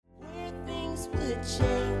lives would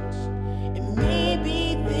change, and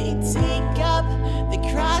maybe they'd take up the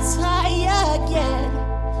cross high again.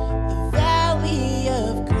 The valley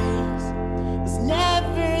of grace was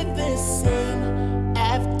never the same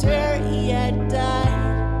after he had died.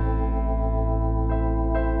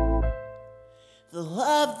 The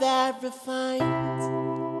love that refines.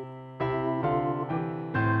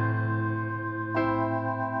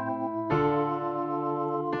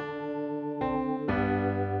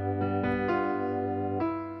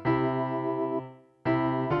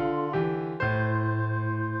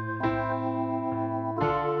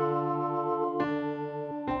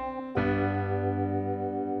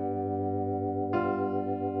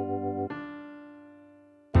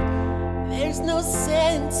 There's no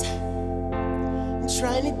sense in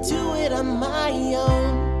trying to do it on my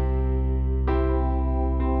own.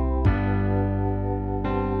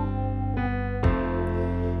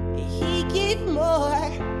 He gave more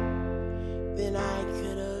than I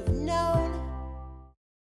could have known.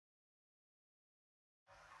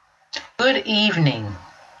 Good evening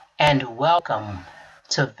and welcome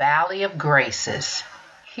to Valley of Graces,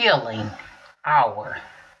 Healing Our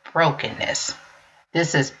Brokenness.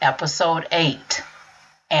 This is episode 8,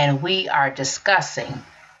 and we are discussing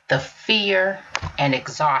the fear and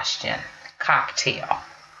exhaustion cocktail.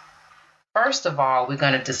 First of all, we're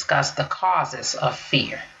going to discuss the causes of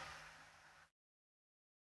fear.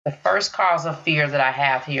 The first cause of fear that I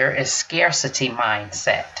have here is scarcity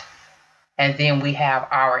mindset. And then we have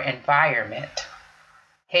our environment,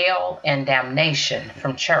 hell and damnation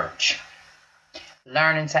from church,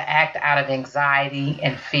 learning to act out of anxiety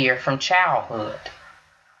and fear from childhood,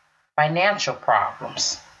 financial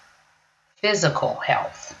problems, physical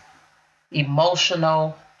health,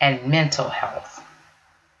 emotional and mental health,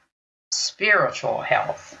 spiritual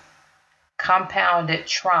health, compounded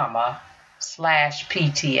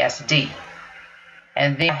trauma/PTSD,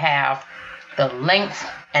 and then have the length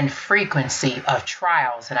and frequency of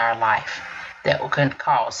trials in our life that can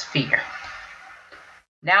cause fear.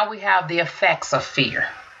 Now we have the effects of fear.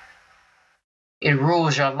 It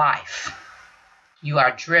rules your life. You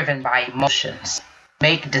are driven by emotions.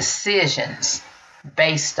 Make decisions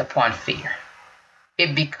based upon fear.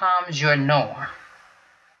 It becomes your norm.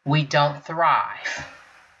 We don't thrive.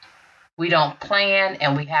 We don't plan,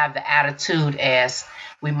 and we have the attitude as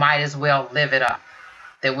we might as well live it up,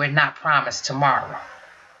 that we're not promised tomorrow.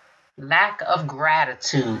 Lack of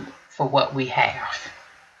gratitude for what we have.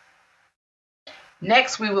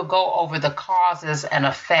 Next, we will go over the causes and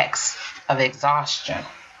effects of exhaustion.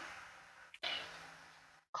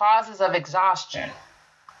 Causes of exhaustion: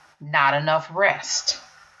 not enough rest,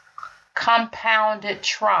 compounded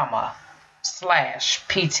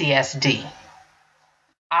trauma/PTSD,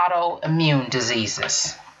 autoimmune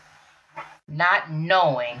diseases, not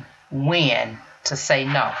knowing when to say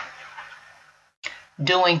no,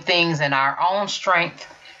 doing things in our own strength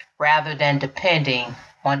rather than depending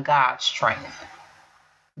on God's strength,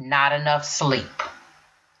 not enough sleep,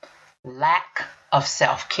 lack of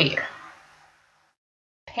self-care,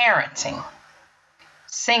 parenting,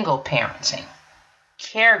 single parenting,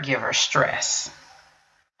 caregiver stress,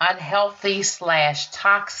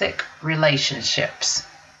 unhealthy/toxic relationships,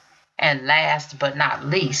 and last but not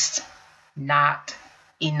least, not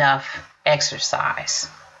enough exercise.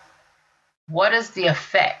 What is the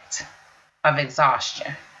effect of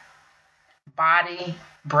exhaustion? Body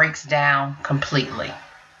breaks down completely.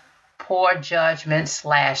 Poor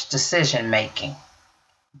judgment/decision making.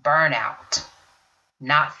 Burnout.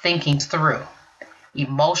 Not thinking through.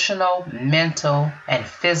 Emotional, mental, and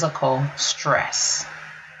physical stress.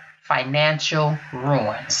 Financial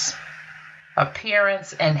ruins.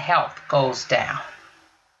 Appearance and health goes down.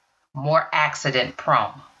 More accident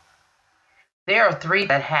prone. There are 3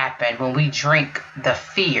 that happen when we drink the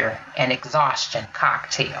fear and exhaustion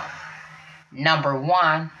cocktail. Number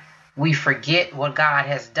 1, we forget what God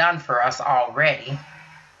has done for us already.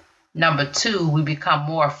 Number 2, we become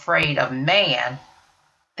more afraid of man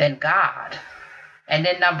than God. And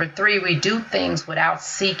then number 3, we do things without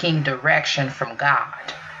seeking direction from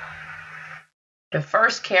God. The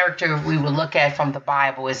first character we will look at from the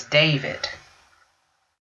Bible is David.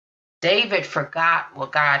 David forgot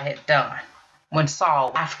what God had done when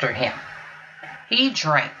Saul after him. He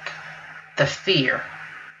drank the fear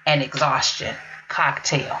and exhaustion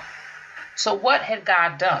cocktail. So what had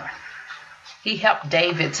God done? He helped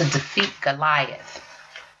David to defeat Goliath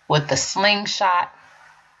with a slingshot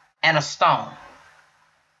and a stone.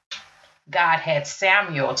 God had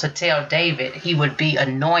Samuel to tell David he would be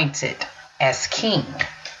anointed as king.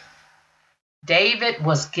 David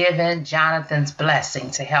was given Jonathan's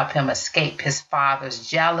blessing to help him escape his father's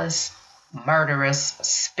jealous murderous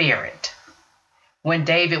spirit. When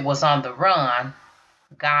David was on the run,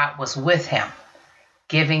 God was with him,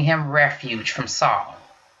 giving him refuge from Saul.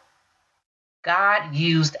 God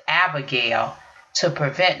used Abigail to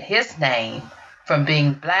prevent his name from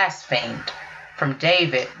being blasphemed from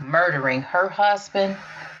David murdering her husband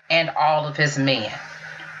and all of his men.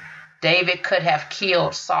 David could have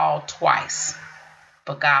killed Saul twice,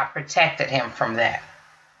 but God protected him from that.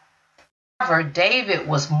 However, David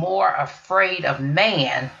was more afraid of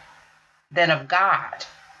man than of God.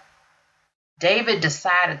 David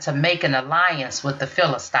decided to make an alliance with the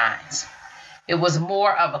Philistines. It was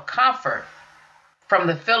more of a comfort from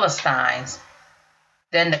the Philistines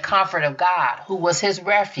than the comfort of God, who was his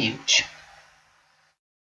refuge.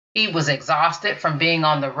 He was exhausted from being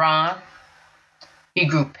on the run. He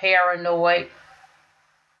grew paranoid.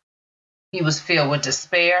 He was filled with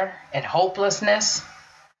despair and hopelessness.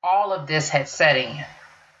 All of this had set in.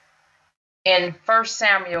 In 1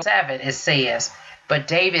 Samuel 7, it says, "But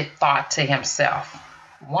David thought to himself,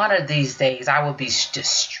 one of these days I will be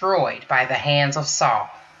destroyed by the hands of Saul.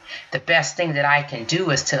 The best thing that I can do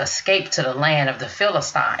is to escape to the land of the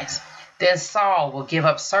Philistines. Then Saul will give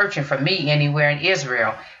up searching for me anywhere in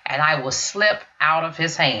Israel, and I will slip out of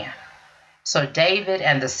his hand." So David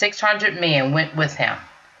and the 600 men went with him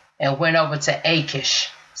and went over to Achish,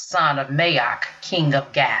 son of Maoch, king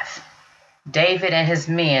of Gath. David and his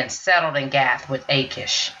men settled in Gath with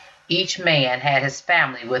Achish. Each man had his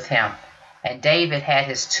family with him, and David had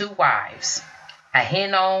his 2 wives,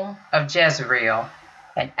 Ahinoam of Jezreel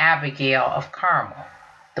and Abigail of Carmel,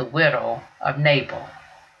 the widow of Nabal.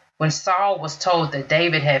 When Saul was told that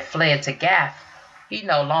David had fled to Gath, he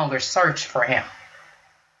no longer searched for him.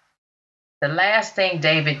 The last thing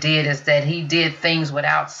David did is that he did things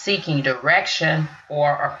without seeking direction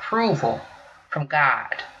or approval from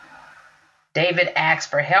God. David asked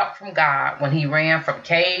for help from God when he ran from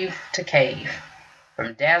cave to cave,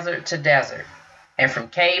 from desert to desert, and from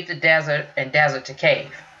cave to desert and desert to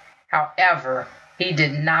cave. However, he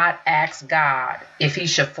did not ask God if he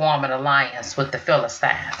should form an alliance with the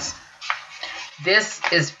Philistines. This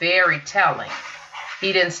is very telling.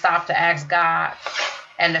 He didn't stop to ask God,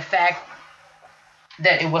 and the fact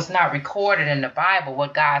that it was not recorded in the Bible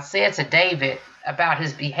what God said to David about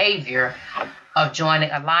his behavior of joining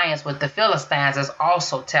alliance with the Philistines is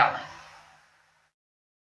also telling.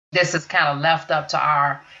 This is kind of left up to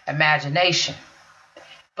our imagination.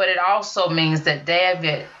 But it also means that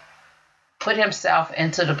David put himself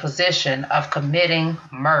into the position of committing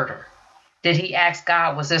murder. Did he ask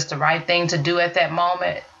God, was this the right thing to do at that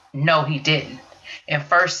moment? No, he didn't. In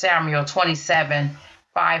 1 Samuel 27,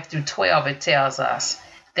 5 through 12, it tells us,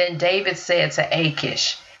 "Then David said to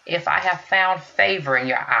Achish, if I have found favor in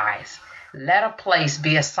your eyes, let a place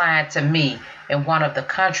be assigned to me in one of the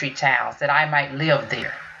country towns that I might live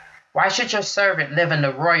there. Why should your servant live in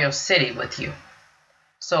the royal city with you?"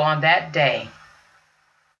 So on that day,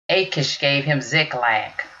 Achish gave him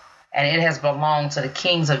Ziklag, and it has belonged to the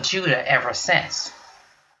kings of Judah ever since.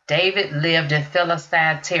 David lived in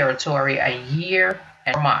Philistine territory a year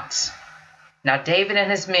and months. Now David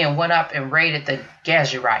and his men went up and raided the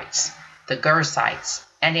Geshurites, the Gersites,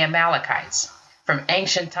 and the Amalekites. From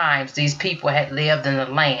ancient times, these people had lived in the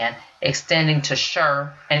land extending to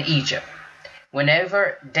Shur and Egypt.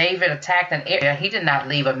 Whenever David attacked an area, he did not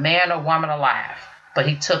leave a man or woman alive, but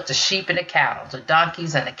he took the sheep and the cattle, the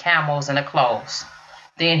donkeys and the camels and the clothes.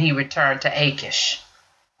 Then he returned to Achish.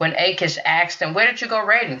 When Achish asked him, "Where did you go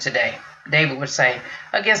raiding today?" David would say,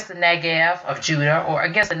 "Against the Negev of Judah, or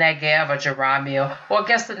against the Negev of Jerahmeel, or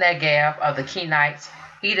against the Negev of the Kenites."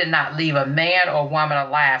 He did not leave a man or woman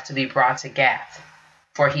alive to be brought to Gath,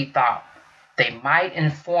 for he thought, they might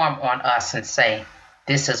inform on us and say,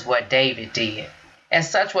 "This is what David did." And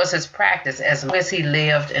such was his practice as long as he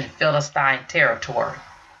lived in Philistine territory.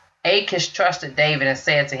 Achish trusted David and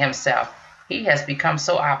said to himself, "He has become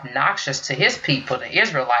so obnoxious to his people, the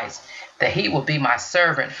Israelites, that he will be my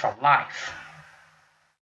servant for life."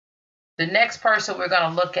 The next person we're going to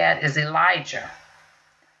look at is Elijah.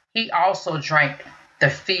 He also drank the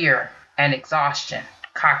fear and exhaustion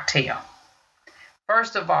cocktail.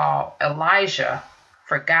 First of all, Elijah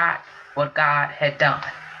forgot what God had done.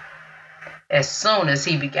 As soon as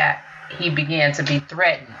he began to be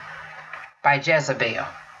threatened by Jezebel.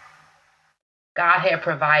 God had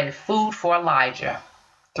provided food for Elijah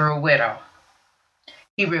through a widow.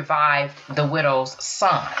 He revived the widow's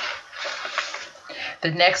son.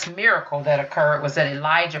 The next miracle that occurred was that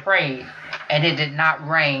Elijah prayed, and it did not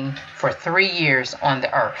rain for 3 years on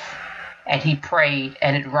the earth. And he prayed,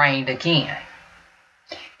 and it rained again.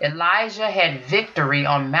 Elijah had victory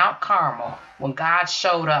on Mount Carmel when God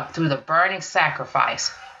showed up through the burning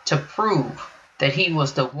sacrifice to prove that he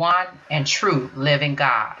was the one and true living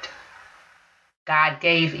God. God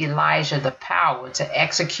gave Elijah the power to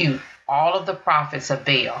execute all of the prophets of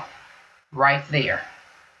Baal right there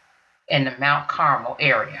in the Mount Carmel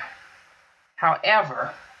area.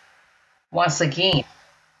 However, once again,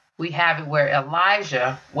 we have it where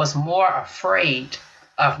Elijah was more afraid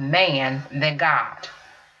of man than God.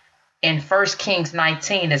 In 1 Kings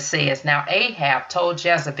 19, it says, Now Ahab told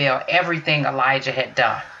Jezebel everything Elijah had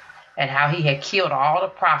done and how he had killed all the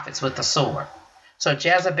prophets with the sword. So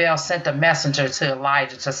Jezebel sent a messenger to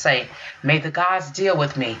Elijah to say, May the gods deal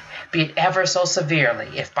with me, be it ever so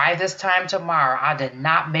severely, if by this time tomorrow I did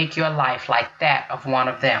not make your life like that of one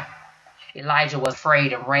of them. Elijah was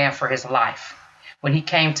afraid and ran for his life. When he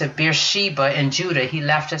came to Beersheba in Judah, he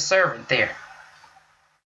left his servant there.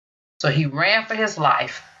 So he ran for his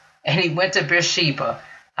life, and he went to Beersheba,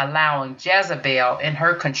 allowing Jezebel in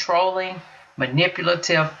her controlling,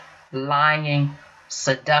 manipulative, lying,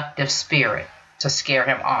 seductive spirit to scare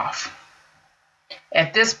him off.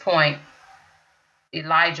 At this point,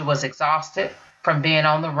 Elijah was exhausted from being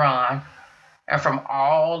on the run and from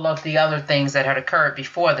all of the other things that had occurred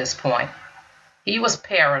before this point. He was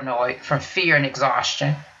paranoid from fear and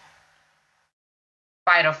exhaustion.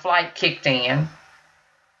 Fight or flight kicked in,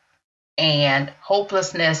 and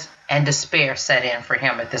hopelessness and despair set in for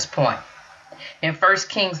him at this point. In 1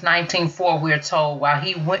 Kings 19:4, we are told, while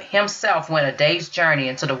he himself went a day's journey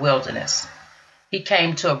into the wilderness, he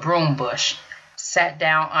came to a broom bush, sat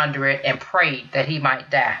down under it, and prayed that he might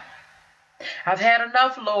die. I've had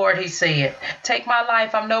enough, Lord, he said. Take my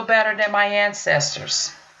life. I'm no better than my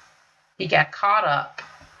ancestors. He got caught up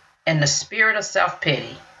in the spirit of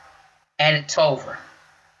self-pity, and it's over.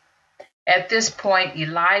 At this point,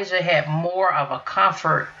 Elijah had more of a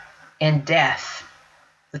comfort in death,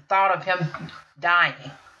 the thought of him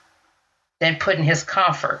dying, than putting his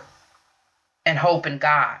comfort and hope in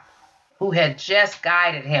God, who had just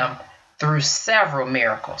guided him through several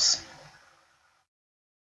miracles.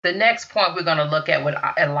 The next point we're going to look at with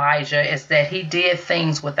Elijah is that he did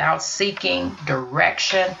things without seeking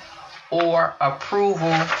direction or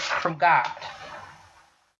approval from God.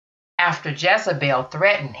 After Jezebel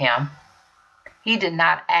threatened him, he did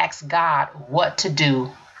not ask God what to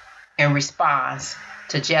do in response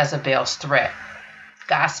to Jezebel's threat.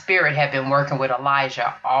 God's spirit had been working with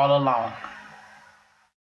Elijah all along.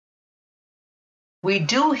 We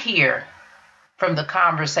do hear from the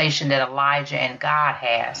conversation that Elijah and God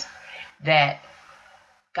has that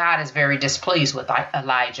God is very displeased with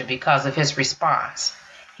Elijah because of his response.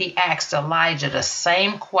 He asked Elijah the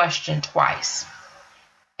same question twice,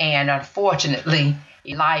 and unfortunately,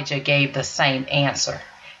 Elijah gave the same answer.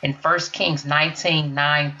 In 1 Kings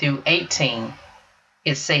 19:9 through 18,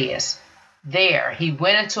 it says, There he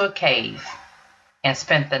went into a cave and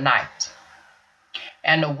spent the night.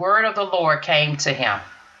 And the word of the Lord came to him.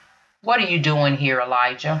 What are you doing here,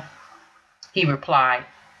 Elijah? He replied,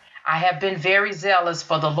 I have been very zealous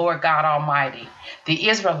for the Lord God Almighty. The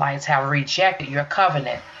Israelites have rejected your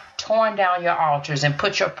covenant, torn down your altars, and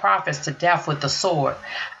put your prophets to death with the sword.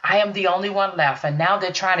 I am the only one left, and now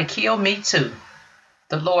they're trying to kill me too.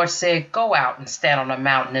 The Lord said, Go out and stand on a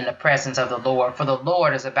mountain in the presence of the Lord, for the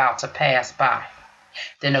Lord is about to pass by.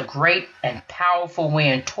 Then a great and powerful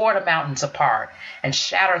wind tore the mountains apart and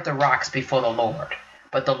shattered the rocks before the Lord.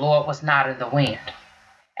 But the Lord was not in the wind.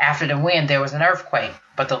 After the wind, there was an earthquake,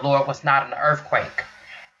 but the Lord was not in the earthquake.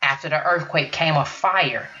 After the earthquake came a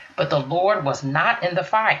fire, but the Lord was not in the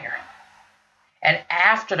fire. And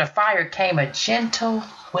after the fire came a gentle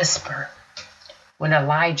whisper. When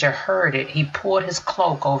Elijah heard it, he pulled his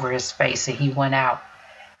cloak over his face, and he went out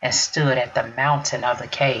and stood at the mountain of the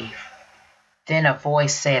cave. Then a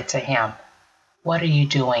voice said to him, What are you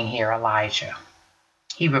doing here, Elijah?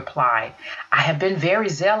 He replied, I have been very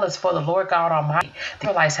zealous for the Lord God Almighty. The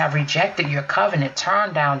Israelites have rejected your covenant,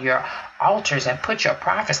 turned down your altars, and put your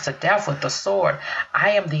prophets to death with the sword.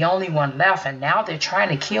 I am the only one left, and now they're trying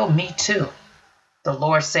to kill me too. The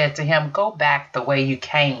Lord said to him, Go back the way you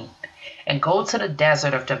came, and go to the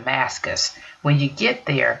desert of Damascus. When you get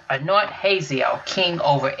there, anoint Hazael king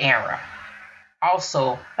over Aram.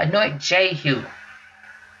 Also, anoint Jehu,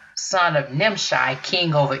 son of Nimshi,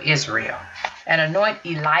 king over Israel. And anoint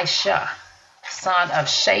Elisha, son of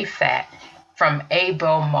Shaphat, from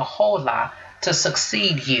Abel-Maholah, to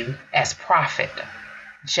succeed you as prophet.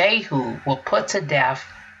 Jehu will put to death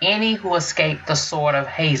any who escaped the sword of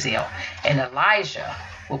Hazael, and Elijah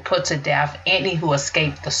will put to death any who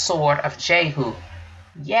escaped the sword of Jehu.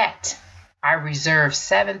 Yet I reserve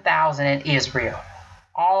 7,000 in Israel,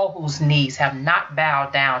 all whose knees have not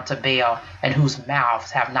bowed down to Baal and whose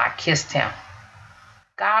mouths have not kissed him.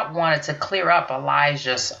 God wanted to clear up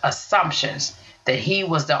Elijah's assumptions that he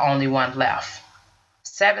was the only one left.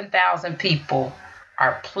 7,000 people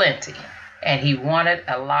are plenty, and he wanted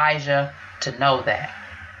Elijah to know that.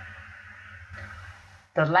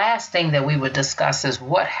 The last thing that we would discuss is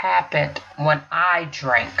what happened when I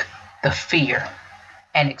drank the fear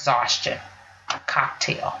and exhaustion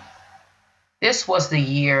cocktail. This was the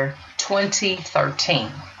year 2013,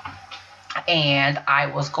 and I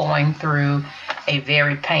was going through a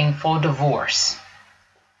very painful divorce.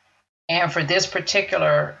 And for this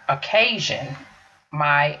particular occasion,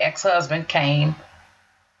 my ex-husband came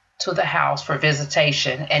to the house for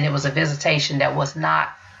visitation, and it was a visitation that was not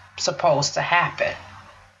supposed to happen.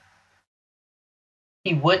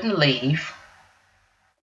 He wouldn't leave,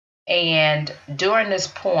 and during this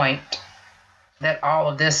point that all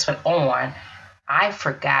of this went on, I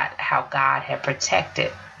forgot how God had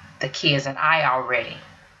protected the kids and I already.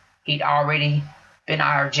 He'd already been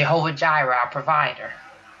our Jehovah Jireh, our provider.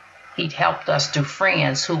 He'd helped us through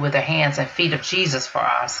friends who were the hands and feet of Jesus for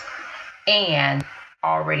us, and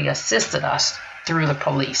already assisted us through the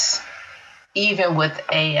police, even with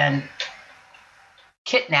a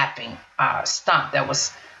kidnapping stunt that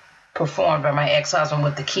was performed by my ex-husband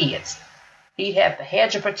with the kids. He had the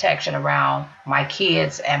hedge of protection around my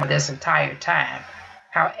kids and this entire time.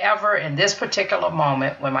 However, in this particular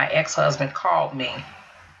moment, when my ex-husband called me,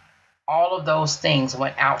 all of those things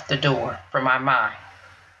went out the door from my mind.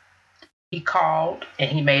 He called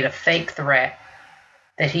and he made a fake threat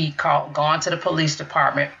that he'd gone to the police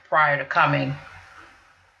department prior to coming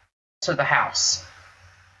to the house.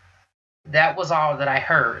 That was all that I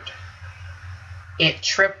heard. It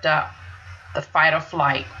tripped up the fight or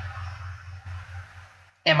flight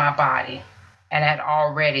in my body, and had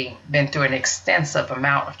already been through an extensive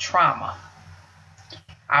amount of trauma.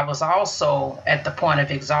 I was also at the point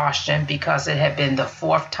of exhaustion because it had been the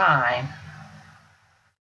fourth time.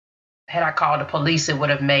 Had I called the police, it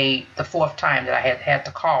would have made the fourth time that I had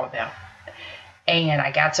to call them. And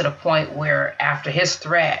I got to the point where after his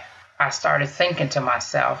threat, I started thinking to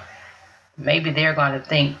myself, maybe they're going to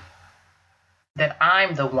think that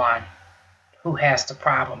I'm the one who has the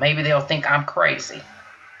problem. Maybe they'll think I'm crazy.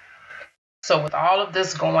 So with all of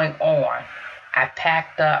this going on, I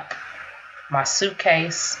packed up my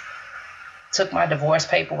suitcase, took my divorce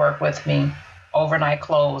paperwork with me, overnight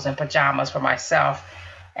clothes and pajamas for myself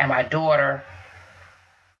and my daughter,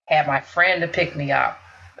 had my friend to pick me up,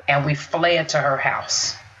 and we fled to her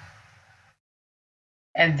house.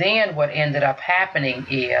 And then what ended up happening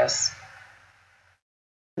is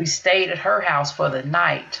we stayed at her house for the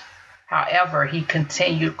night. However, he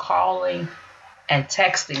continued calling and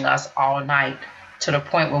texting us all night to the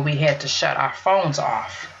point where we had to shut our phones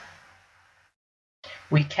off.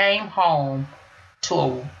 We came home to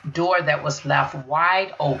a door that was left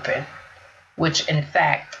wide open, which in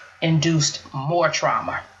fact induced more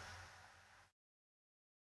trauma.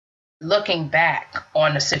 Looking back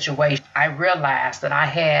on the situation, I realized that I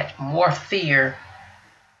had more fear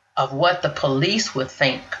of what the police would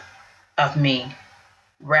think of me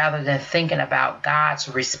rather than thinking about God's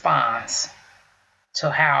response to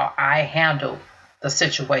how I handled the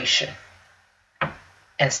situation.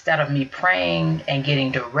 Instead of me praying and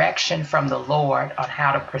getting direction from the Lord on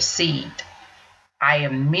how to proceed, I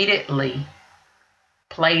immediately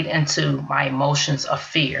played into my emotions of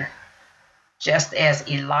fear. Just as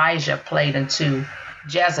Elijah played into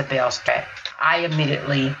Jezebel's threat, I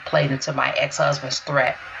immediately played into my ex-husband's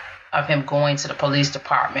threat of him going to the police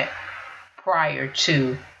department prior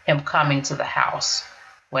to him coming to the house,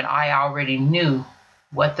 when I already knew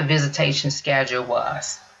what the visitation schedule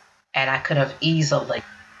was, and I could have easily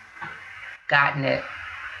gotten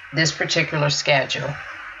this particular schedule,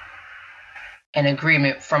 an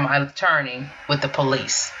agreement from my attorney with the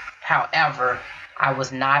police. However, I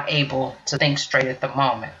was not able to think straight at the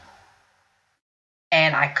moment.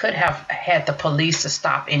 And I could have had the police to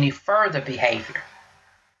stop any further behavior.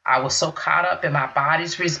 I was so caught up in my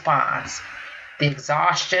body's response, the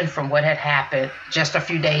exhaustion from what had happened just a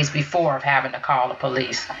few days before of having to call the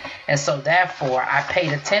police. And so therefore, I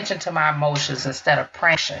paid attention to my emotions instead of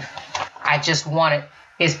pressure. I just wanted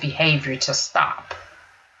his behavior to stop.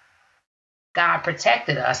 God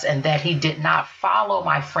protected us in that he did not follow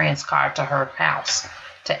my friend's car to her house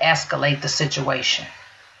to escalate the situation.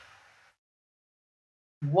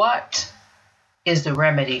 What is the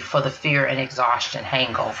remedy for the fear and exhaustion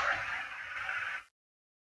hangover?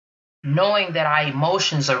 Knowing that our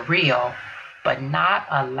emotions are real, but not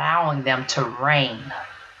allowing them to reign.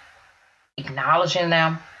 Acknowledging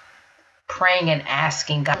them, praying and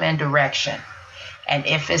asking God in direction. And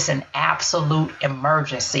if it's an absolute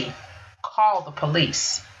emergency, call the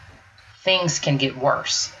police. Things can get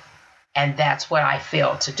worse. And that's what I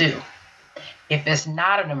failed to do. If it's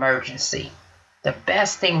not an emergency, the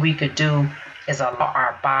best thing we could do is allow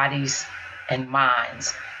our bodies and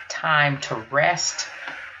minds time to rest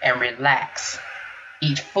and relax.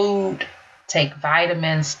 Eat food, take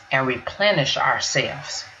vitamins, and replenish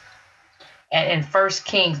ourselves. And in 1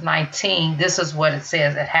 Kings 19, this is what it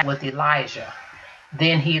says it happened with Elijah.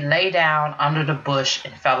 Then he lay down under the bush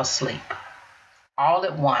and fell asleep. All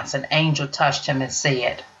at once, an angel touched him and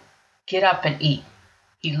said, "Get up and eat."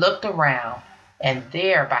 He looked around, and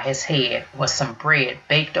there by his head was some bread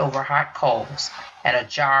baked over hot coals and a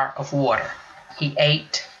jar of water. He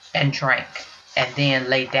ate and drank, and then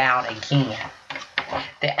lay down again.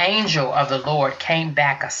 The angel of the Lord came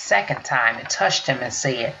back a second time and touched him and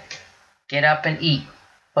said, "Get up and eat,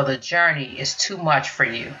 for the journey is too much for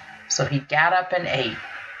you." So he got up and ate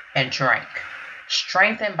and drank.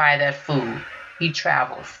 Strengthened by that food, he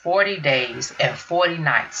traveled 40 days and 40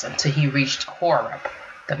 nights until he reached Horeb,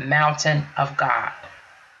 the mountain of God.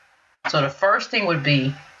 So the first thing would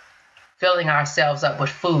be filling ourselves up with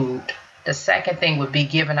food. The second thing would be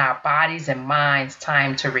giving our bodies and minds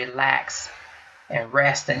time to relax and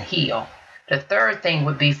rest and heal. The third thing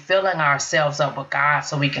would be filling ourselves up with God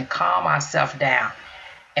so we can calm ourselves down.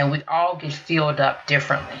 And we all get filled up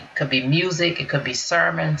differently. It could be music, it could be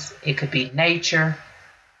sermons, it could be nature.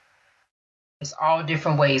 It's all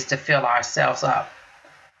different ways to fill ourselves up.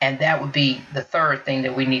 And that would be the third thing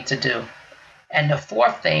that we need to do. And the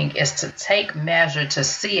fourth thing is to take measure to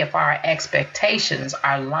see if our expectations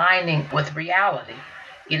are lining with reality.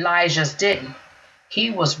 Elijah's didn't. He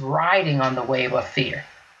was riding on the wave of fear.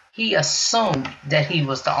 He assumed that he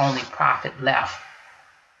was the only prophet left.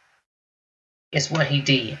 Is what he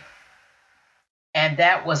did. And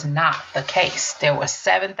that was not the case. There were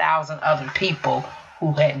 7,000 other people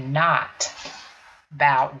who had not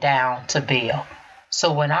bowed down to Baal.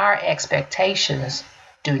 So when our expectations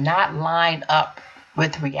do not line up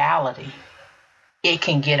with reality, it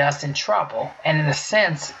can get us in trouble. And in a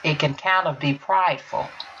sense, it can kind of be prideful.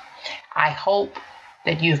 I hope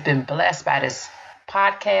that you've been blessed by this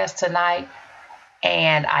podcast tonight.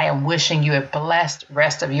 And I am wishing you a blessed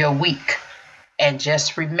rest of your week. And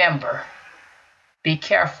just remember, be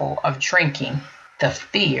careful of drinking the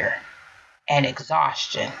fear and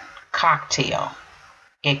exhaustion cocktail.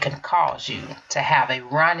 It can cause you to have a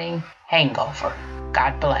running hangover.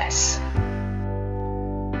 God bless.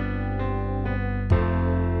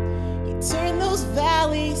 You turn those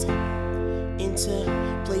valleys into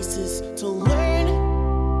places to learn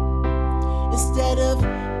instead of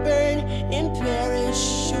burn and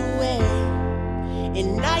perish away.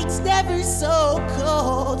 And nights never so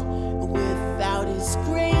cold without His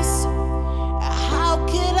grace. How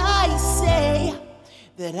could I say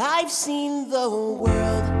that I've seen the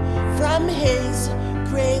world from His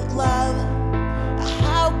great love?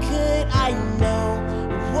 How could I know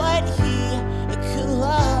what He could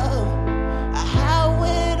love? How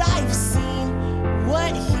would I've seen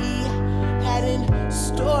what He had in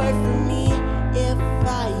store for me if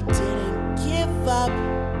I didn't give up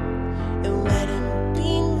and let Him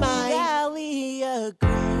be my valley of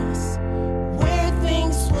grace, where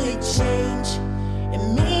things would change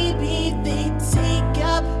and maybe they'd take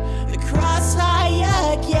up the cross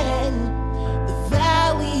high again. The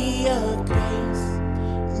valley of grace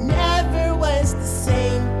never was the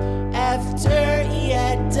same after He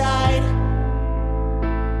had died.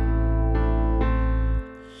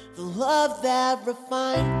 The love that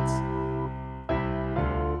refines.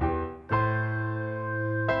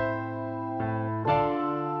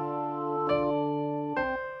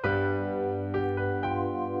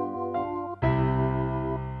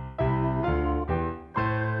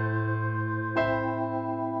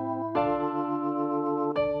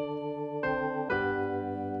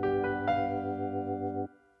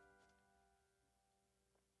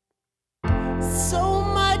 So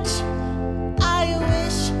much I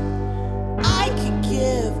wish I could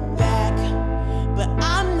give back, but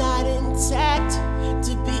I'm not intact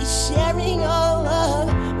to be sharing all of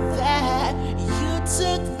that. You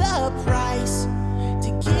took the price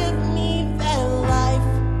to give me that life,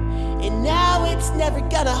 and now it's never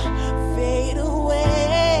gonna fade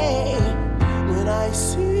away. When I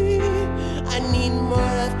see I need more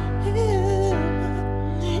of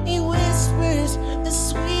Him, He whispers the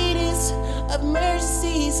sweetest of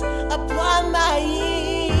mercies upon my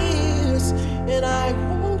ears, and I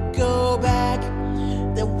won't go back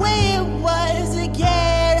the way it was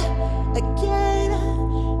again, and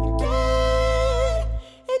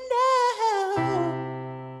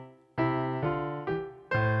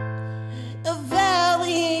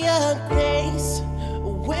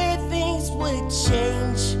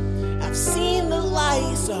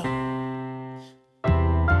So